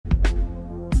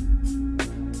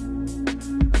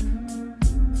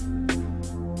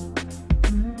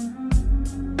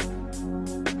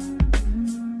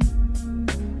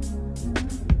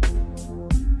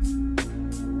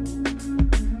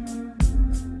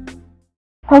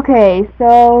Okay,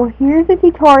 so here's a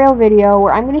tutorial video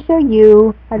where I'm going to show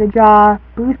you how to draw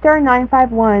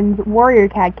Bluestar951's warrior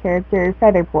cat character,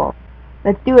 Featherpool.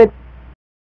 Let's do it!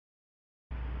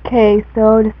 Okay,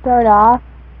 so to start off,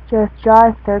 just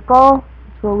draw a circle,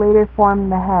 which will later form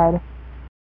the head.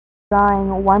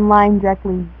 Drawing one line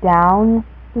directly down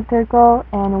the circle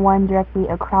and one directly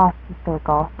across the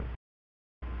circle.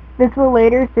 This will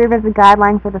later serve as a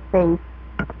guideline for the face.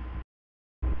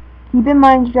 Keep in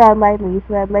mind to draw it lightly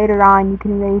so that later on you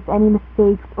can erase any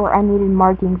mistakes or unneeded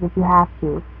markings if you have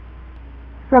to.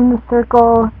 From the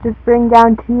circle, just bring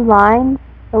down two lines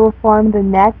that will form the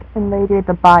neck and later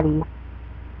the body.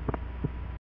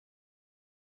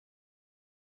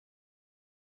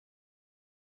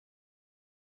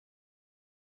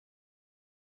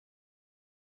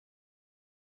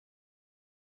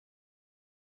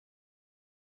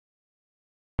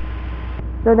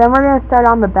 So then we're going to start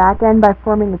on the back end by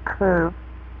forming the curve.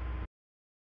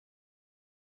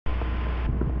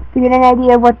 To get an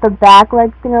idea of what the back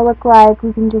leg's going to look like,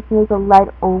 we can just make a light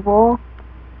oval.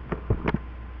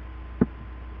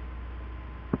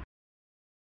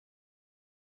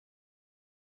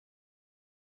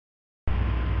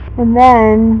 And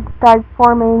then start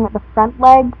forming the front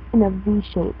legs in a V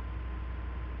shape.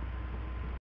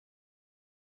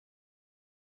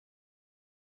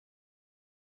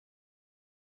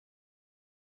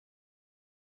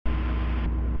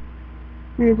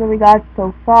 Here's what we got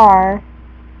so far.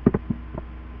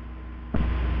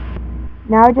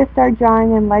 Now just start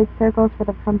drawing in light circles for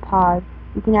the front paws.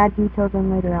 You can add details in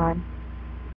later on.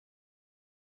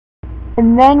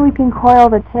 And then we can coil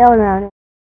the tail around it.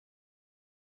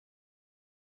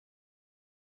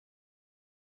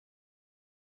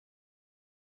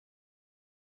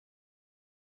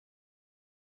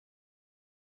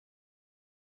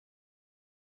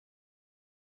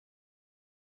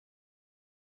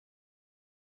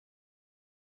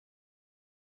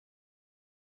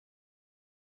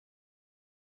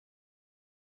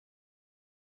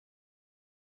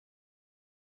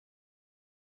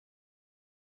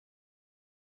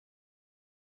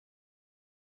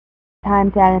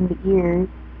 Time to add in the ears.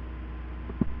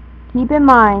 Keep in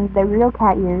mind that real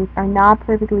cat ears are not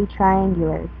perfectly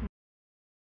triangular.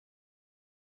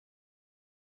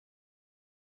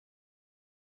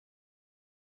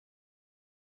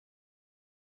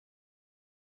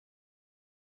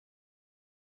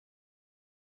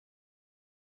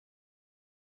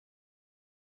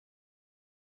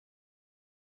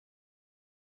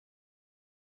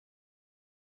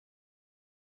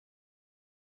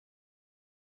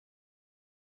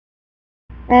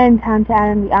 And time to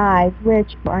add in the eyes,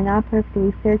 which are not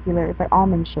perfectly circular but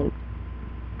almond shaped.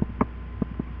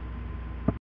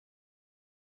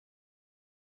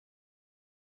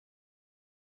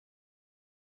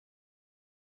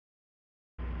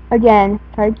 Again,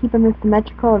 try to keep them as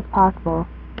symmetrical as possible.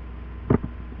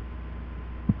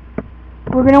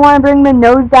 We're going to want to bring the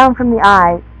nose down from the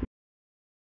eyes.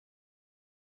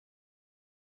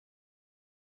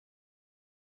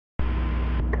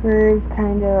 Curve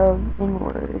kind of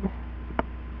inward.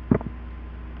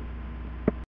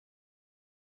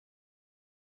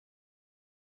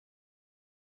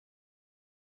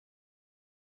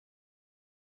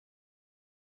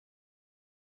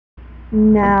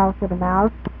 Now for the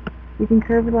mouth. You can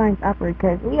curve the lines upward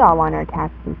because we all want our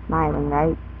cats to be smiling,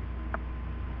 right?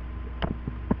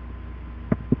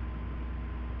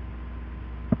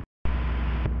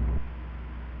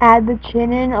 Add the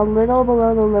chin in a little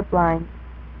below the lip line.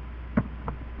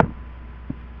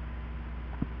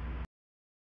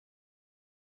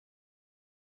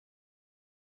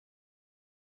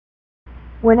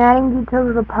 When adding details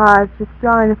of the paws, just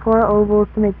draw in 4 ovals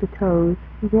to make the toes.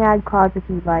 You can add claws if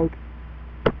you'd like.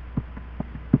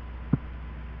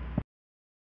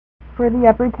 For the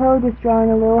upper toe, just draw in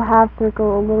a little half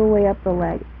circle a little way up the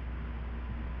leg.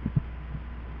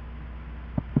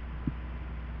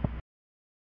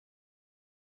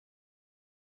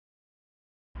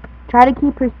 Try to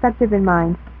keep perspective in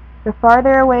mind. The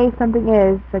farther away something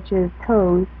is, such as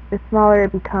toes, the smaller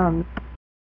it becomes.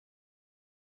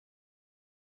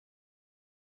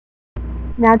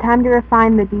 Now time to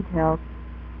refine the details.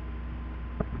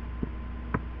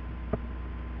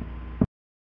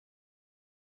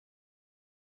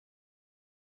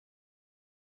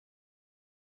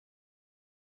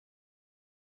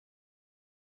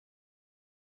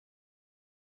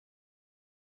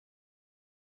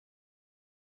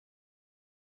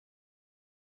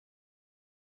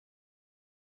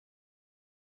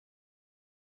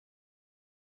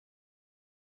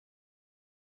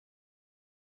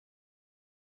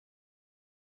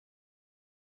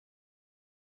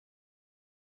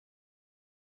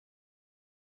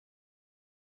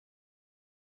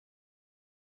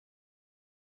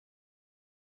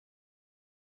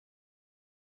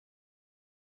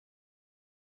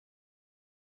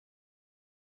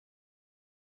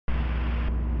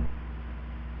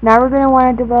 Now we're going to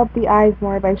want to develop the eyes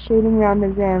more by shading around the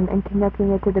rim and connecting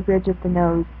it to the bridge of the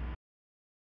nose.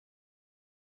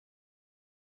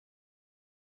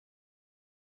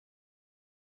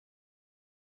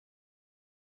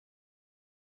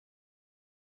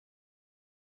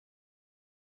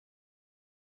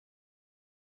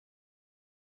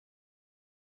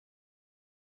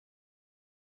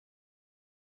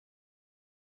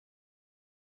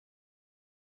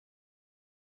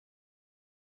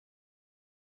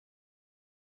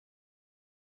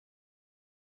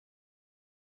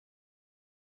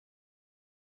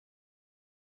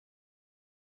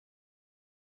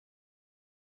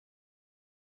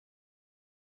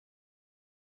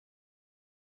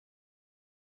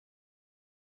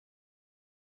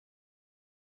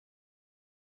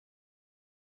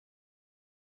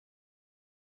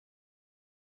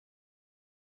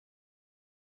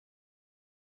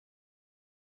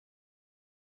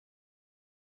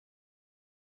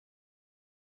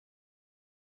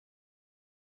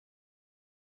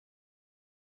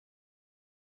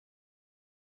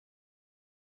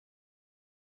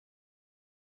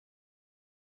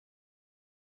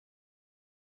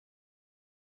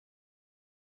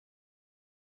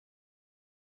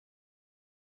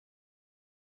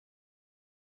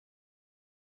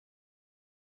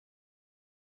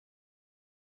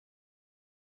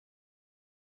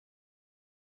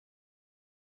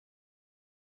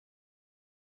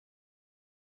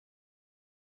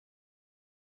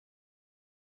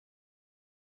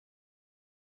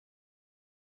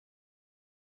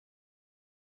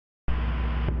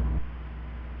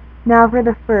 Now for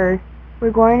the fur.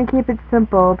 We're going to keep it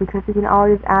simple because we can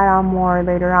always add on more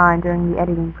later on during the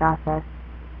editing process.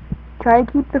 Try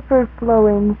to keep the fur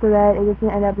flowing so that it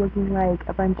doesn't end up looking like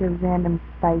a bunch of random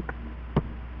spikes.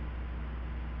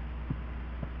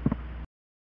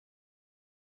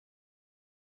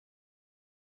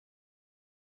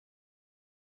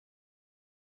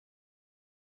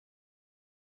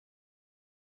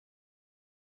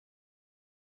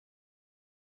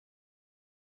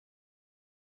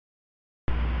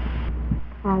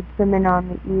 Add some in on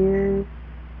the ears.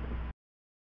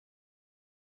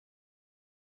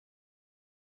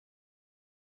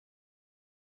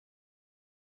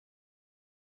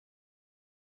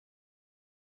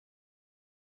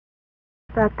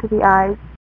 Back to the eyes.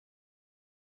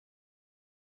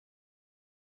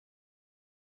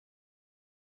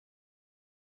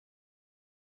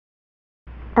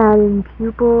 Add in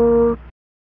pupils.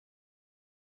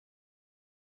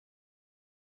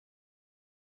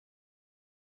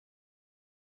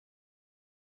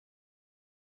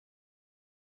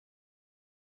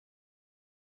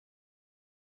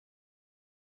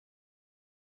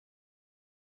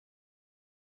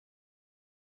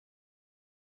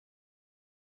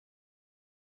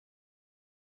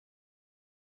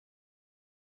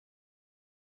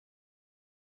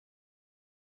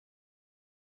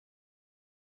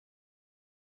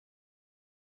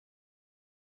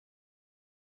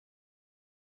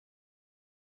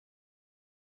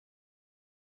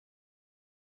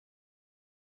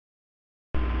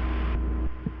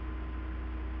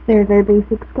 There's our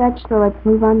basic sketch, so let's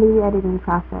move on to the editing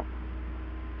process.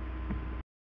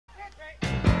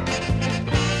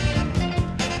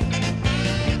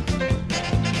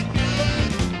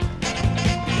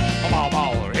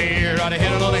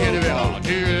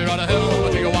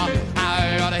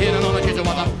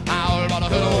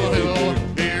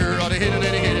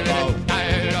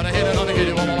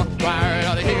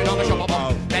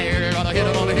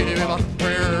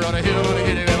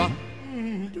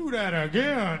 Do that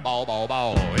again. Ball, ball,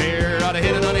 ball. Here, right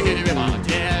hit another hit it,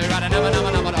 yeah, right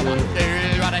another,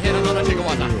 here, right hit another chicken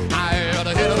water. I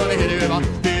right hit another hit it, here,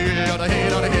 right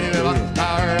hit another hit it,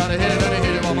 I right hit another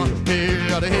hit it, here,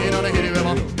 right hit another hit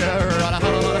it, there, right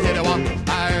another hit it,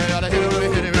 I right hit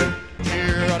another hit it,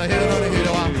 here, right hit another hit it,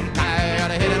 I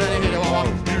right hit another hit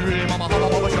it, mama,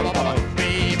 mama, shabba, mama,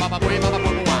 we, mama,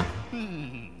 mama,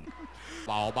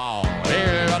 ball, ball.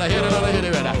 Here, right hit another hit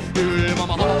it,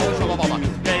 mama, mama, shabba, mama.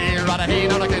 I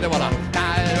hit on a kid water.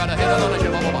 I got a hit on a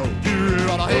chicken water. You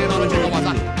got a hit on a chicken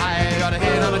water. I got a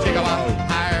hit on a chicken water.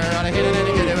 I got a hit on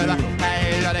a kid water.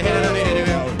 I got a hit on a kid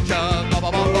water. Shut up,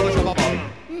 shut up,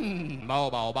 bow,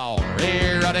 bow, bow.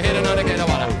 Here got a hit on a kid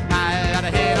water. I got a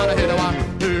hit on a kid water.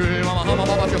 You mama,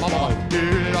 mama, shut up,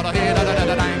 you got a hit on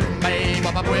a dime. Bay,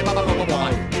 papa, boy, papa,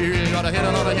 papa, you got a hit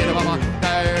on a kid water.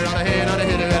 I got a hit on a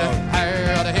kid water.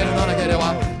 I got a hit on a kid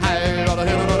water. I got a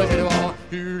hit on a kid water.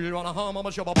 You want a hum, mama,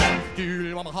 shabba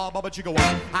do mama ha baba chica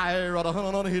wa I rada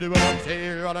hun on hit it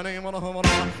here rada name on a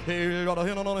hum here rada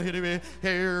hin on hit it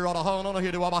here rada hun on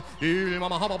hit it wa do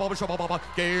mama ha baba shabba baba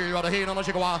here rada hin on a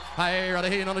chica wa I rada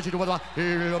hin on a chica wa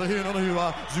here rada hin on a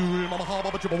hiwa zul mama ha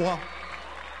baba chica wa.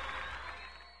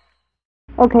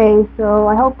 Okay, so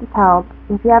I hope this helps.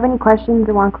 If you have any questions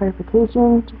or want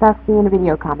clarification, just ask me in a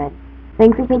video comment.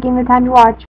 Thanks for taking the time to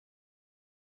watch.